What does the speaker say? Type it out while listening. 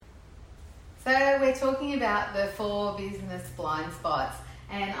So we're talking about the 4 business blind spots,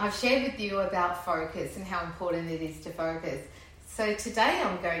 and I've shared with you about focus and how important it is to focus. So today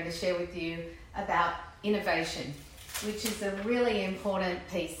I'm going to share with you about innovation, which is a really important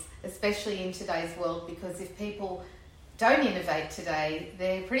piece, especially in today's world, because if people don't innovate today,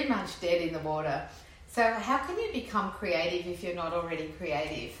 they're pretty much dead in the water. So how can you become creative if you're not already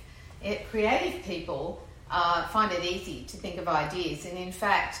creative? Creative people find it easy to think of ideas, and in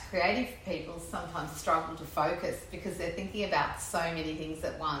fact creative people sometimes struggle to focus because they're thinking about so many things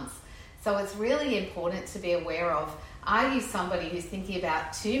at once. So it's really important to be aware of, are you somebody who's thinking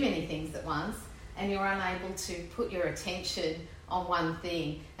about too many things at once and you're unable to put your attention on one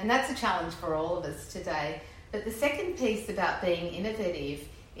thing? And that's a challenge for all of us today. But the second piece about being innovative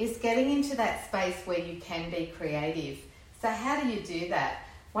is getting into that space where you can be creative. So how do you do that?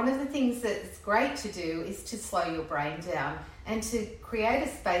 One of the things that's great to do is to slow your brain down and to create a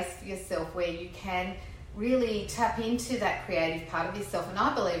space for yourself where you can really tap into that creative part of yourself. And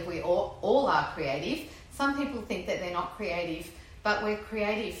I believe we all are creative. Some people think that they're not creative, but we're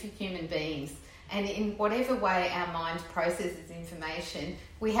creative human beings. And in whatever way our mind processes information,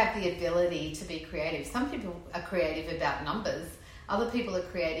 we have the ability to be creative. Some people are creative about numbers. Other people are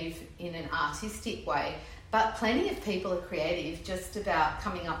creative in an artistic way. But plenty of people are creative just about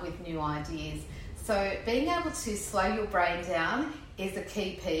coming up with new ideas. So being able to slow your brain down is a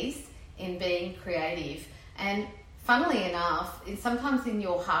key piece in being creative. And funnily enough, sometimes in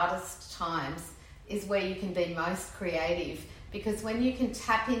your hardest times is where you can be most creative, because when you can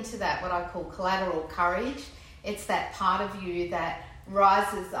tap into that, what I call collateral courage, it's that part of you that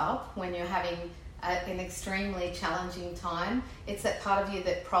rises up when you're having an extremely challenging time. It's that part of you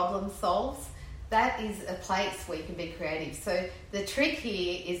that problem solves. That is a place where you can be creative. So the trick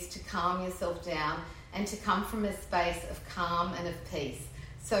here is to calm yourself down and to come from a space of calm and of peace.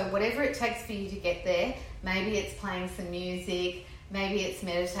 So whatever it takes for you to get there, maybe it's playing some music, maybe it's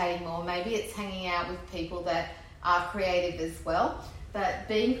meditating more, maybe it's hanging out with people that are creative as well. But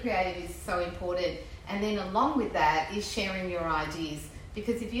being creative is so important. And then along with that is sharing your ideas.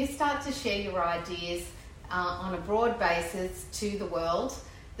 Because if you start to share your ideas on a broad basis to the world,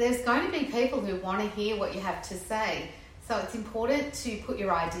 there's going to be people who want to hear what you have to say. So it's important to put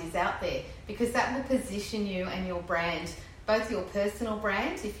your ideas out there, because that will position you and your brand, both your personal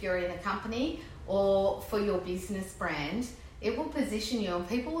brand if you're in a company or for your business brand. It will position you and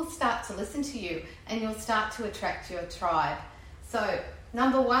people will start to listen to you and you'll start to attract your tribe. So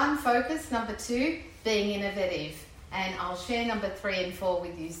number 1, focus. Number 2, being innovative. And I'll share number 3 and 4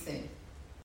 with you soon.